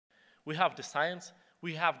We have the science,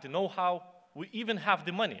 we have the know-how, we even have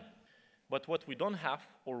the money. But what we don't have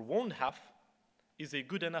or won't have is a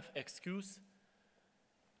good enough excuse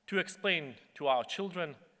to explain to our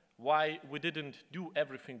children why we didn't do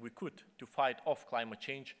everything we could to fight off climate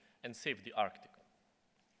change and save the Arctic.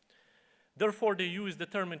 Therefore, the EU is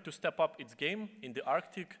determined to step up its game in the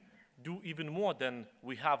Arctic, do even more than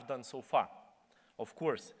we have done so far. Of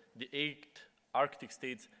course, the 8 Arctic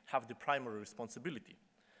states have the primary responsibility,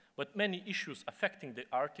 but many issues affecting the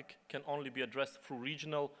Arctic can only be addressed through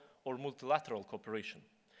regional or multilateral cooperation.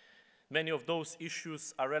 Many of those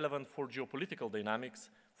issues are relevant for geopolitical dynamics,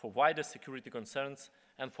 for wider security concerns,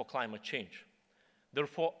 and for climate change.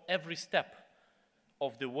 Therefore, every step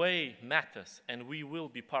of the way matters, and we will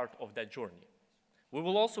be part of that journey. We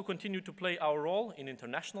will also continue to play our role in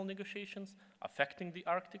international negotiations affecting the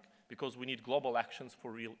Arctic, because we need global actions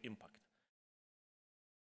for real impact.